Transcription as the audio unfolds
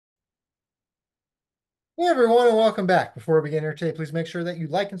Hey everyone, and welcome back. Before we begin here today, please make sure that you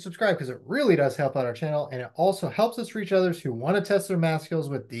like and subscribe because it really does help out our channel, and it also helps us reach others who want to test their math skills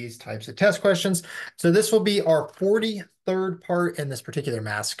with these types of test questions. So this will be our 43rd part in this particular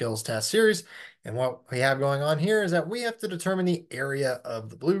math skills test series. And what we have going on here is that we have to determine the area of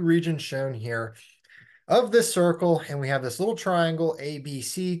the blue region shown here of this circle, and we have this little triangle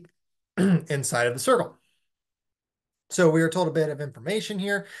ABC inside of the circle. So we are told a bit of information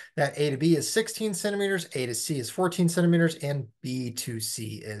here that A to B is 16 centimeters, A to C is 14 centimeters, and B to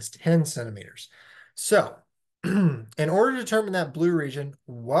C is 10 centimeters. So in order to determine that blue region,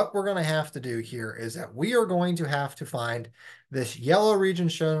 what we're going to have to do here is that we are going to have to find this yellow region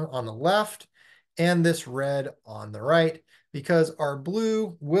shown on the left and this red on the right, because our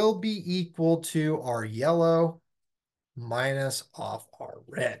blue will be equal to our yellow minus off our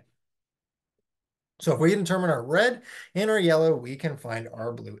red. So if we determine our red and our yellow, we can find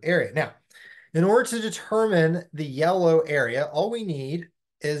our blue area. Now, in order to determine the yellow area, all we need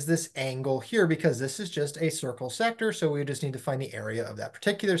is this angle here, because this is just a circle sector. So we just need to find the area of that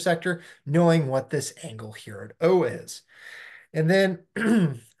particular sector, knowing what this angle here at O is. And then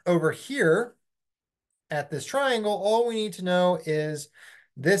over here at this triangle, all we need to know is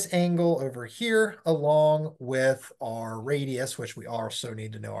this angle over here along with our radius, which we also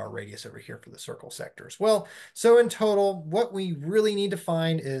need to know our radius over here for the circle sector as well. So in total, what we really need to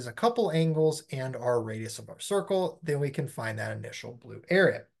find is a couple angles and our radius of our circle. Then we can find that initial blue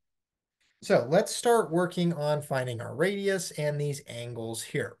area. So let's start working on finding our radius and these angles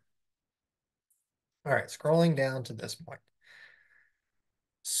here. All right, scrolling down to this point.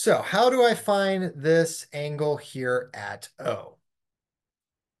 So how do I find this angle here at O?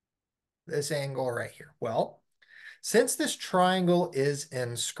 This angle right here. Well, since this triangle is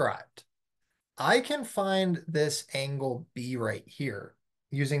inscribed, I can find this angle B right here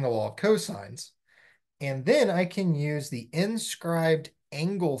using the law of cosines. And then I can use the inscribed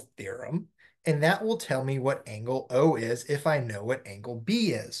angle theorem, and that will tell me what angle O is if I know what angle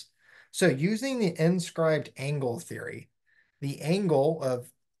B is. So using the inscribed angle theory, the angle of,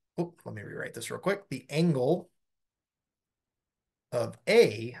 oh, let me rewrite this real quick. The angle of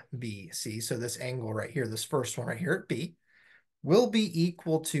A, B, C, so this angle right here, this first one right here at B, will be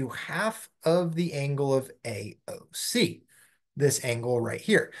equal to half of the angle of AOC, this angle right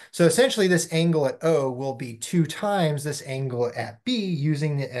here. So essentially this angle at O will be 2 times this angle at B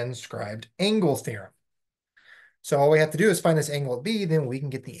using the inscribed angle theorem. So all we have to do is find this angle at B, then we can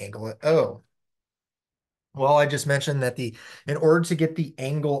get the angle at O. Well, I just mentioned that in order to get the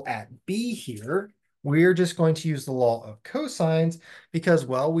angle at B here, we're just going to use the law of cosines because,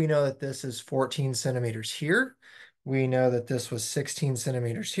 well, we know that this is 14 centimeters here. We know that this was 16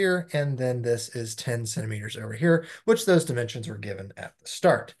 centimeters here, and then this is 10 centimeters over here, which those dimensions were given at the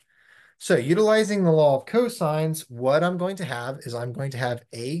start. So utilizing the law of cosines, what I'm going to have is I'm going to have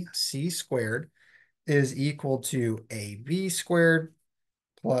AC squared is equal to AB squared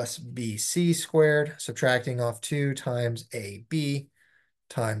plus BC squared, subtracting off 2 times AB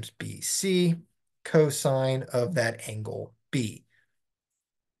times BC, cosine of that angle B,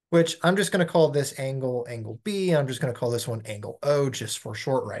 which I'm just going to call this angle B. I'm just going to call this one angle O just for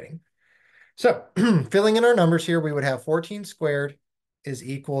short writing. So filling in our numbers here, we would have 14 squared is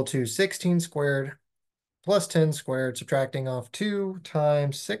equal to 16 squared plus 10 squared, subtracting off 2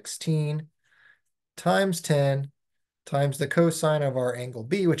 times 16 times 10 times the cosine of our angle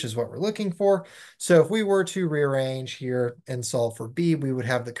B, which is what we're looking for. So if we were to rearrange here and solve for B, we would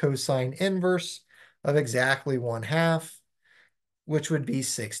have the cosine inverse of exactly 1/2, which would be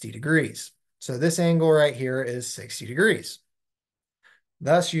 60 degrees. So this angle right here is 60 degrees.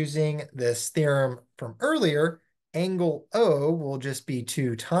 Thus, using this theorem from earlier, angle O will just be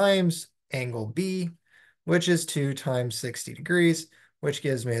 2 times angle B, which is 2 times 60 degrees, which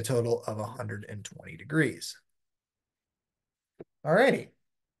gives me a total of 120 degrees. Alrighty.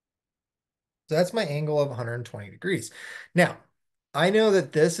 So that's my angle of 120 degrees. Now, I know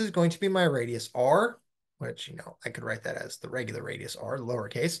that this is going to be my radius R, which, I could write that as the regular radius R,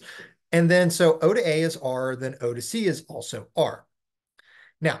 lowercase. And then, so O to A is R, then O to C is also R.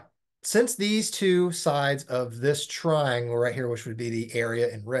 Now, since these two sides of this triangle right here, which would be the area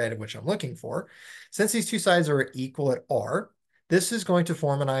in red, which I'm looking for, since these two sides are equal at R, this is going to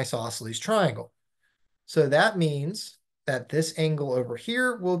form an isosceles triangle. So that means that this angle over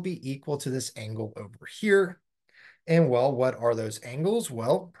here will be equal to this angle over here. And well, what are those angles?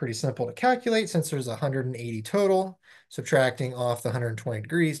 Well, pretty simple to calculate since there's 180 total, subtracting off the 120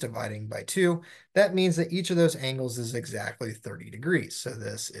 degrees, dividing by 2. That means that each of those angles is exactly 30 degrees. So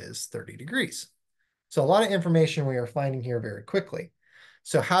this is 30 degrees. So a lot of information we are finding here very quickly.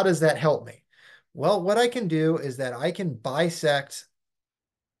 So how does that help me? Well, what I can do is that I can bisect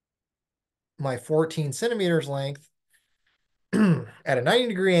my 14 centimeters length at a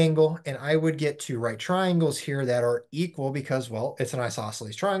 90-degree angle, and I would get two right triangles here that are equal because, well, it's an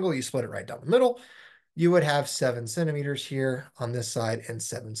isosceles triangle. You split it right down the middle. You would have 7 centimeters here on this side and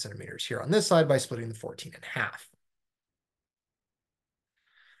 7 centimeters here on this side by splitting the 14 in half.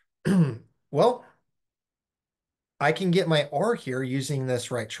 Well, I can get my R here using this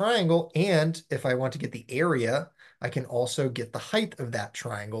right triangle, and if I want to get the area, I can also get the height of that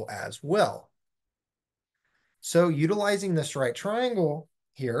triangle as well. So utilizing this right triangle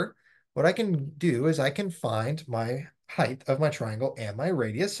here, what I can do is I can find my height of my triangle and my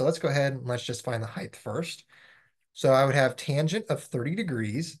radius. So let's go ahead and let's just find the height first. So I would have tangent of 30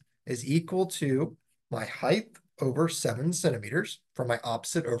 degrees is equal to my height over 7 centimeters from my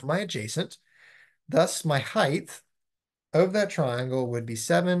opposite over my adjacent. Thus, my height of that triangle would be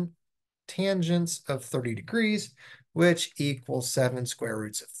 7 tangents of 30 degrees, which equals 7 square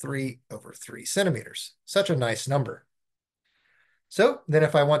roots of 3 over 3 centimeters. Such a nice number. So then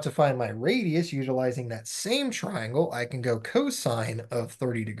if I want to find my radius utilizing that same triangle, I can go cosine of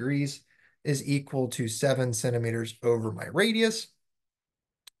 30 degrees is equal to 7 centimeters over my radius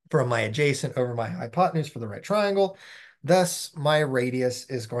from my adjacent over my hypotenuse for the right triangle. Thus, my radius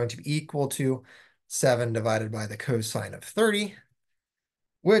is going to be equal to 7 divided by the cosine of 30,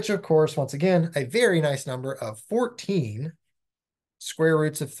 which of course, once again, a very nice number of 14 square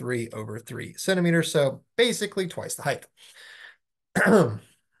roots of 3 over 3 centimeters. So basically twice the height.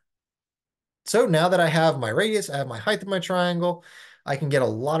 So now that I have my radius, I have my height of my triangle, I can get a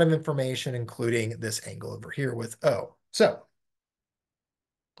lot of information, including this angle over here with O. So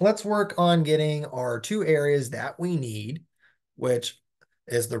let's work on getting our two areas that we need, which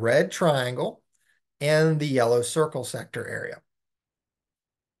is the red triangle and the yellow circle sector area.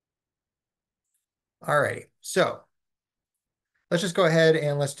 All righty, so let's just go ahead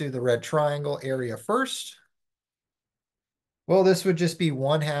and let's do the red triangle area first. Well, this would just be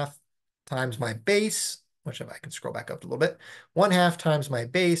 1/2 times my base, which if I can scroll back up a little bit, 1/2 times my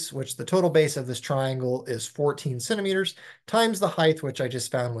base, which the total base of this triangle is 14 centimeters, times the height, which I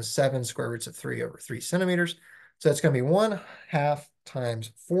just found was 7 square roots of 3 over 3 centimeters. So it's going to be 1/2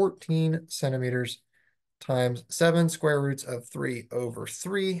 times 14 centimeters times 7 square roots of 3 over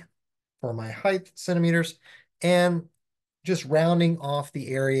 3 for my height centimeters. And just rounding off the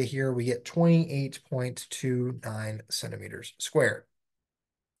area here, we get 28.29 centimeters squared.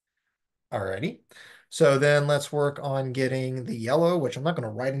 Alrighty. So then let's work on getting the yellow, which I'm not going to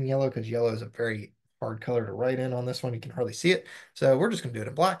write in yellow because yellow is a very hard color to write in on this one. You can hardly see it. So we're just going to do it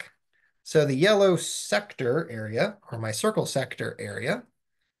in black. So the yellow sector area, or my circle sector area,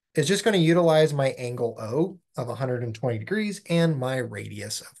 is just going to utilize my angle O of 120 degrees and my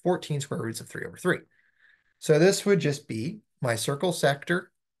radius of 14 square roots of 3 over 3. So this would just be my circle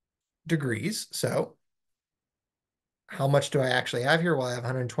sector degrees. So how much do I actually have here? Well, I have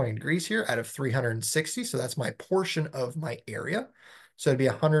 120 degrees here out of 360. So that's my portion of my area. So it'd be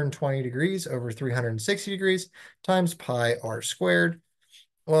 120 degrees over 360 degrees times pi r squared.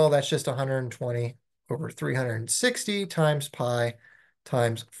 Well, that's just 120 over 360 times pi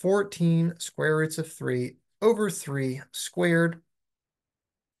times 14 square roots of 3 over 3 squared.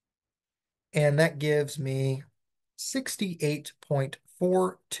 And that gives me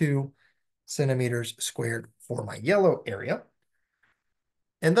 68.42 centimeters squared for my yellow area.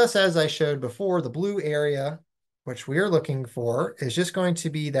 And thus, as I showed before, the blue area, which we are looking for, is just going to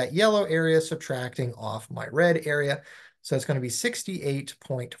be that yellow area subtracting off my red area. So it's going to be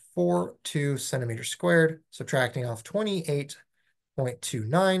 68.42 centimeters squared, subtracting off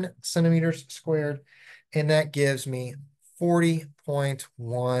 28.29 centimeters squared. And that gives me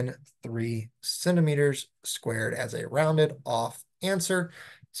 40.13 centimeters squared as a rounded off answer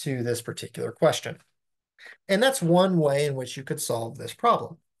to this particular question. And that's one way in which you could solve this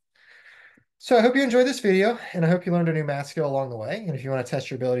problem. So I hope you enjoyed this video, and I hope you learned a new math skill along the way. And if you want to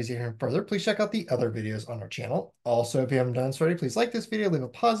test your abilities even further, please check out the other videos on our channel. Also, if you haven't done so already, please like this video, leave a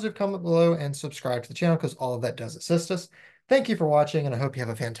positive comment below, and subscribe to the channel because all of that does assist us. Thank you for watching, and I hope you have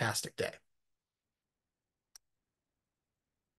a fantastic day.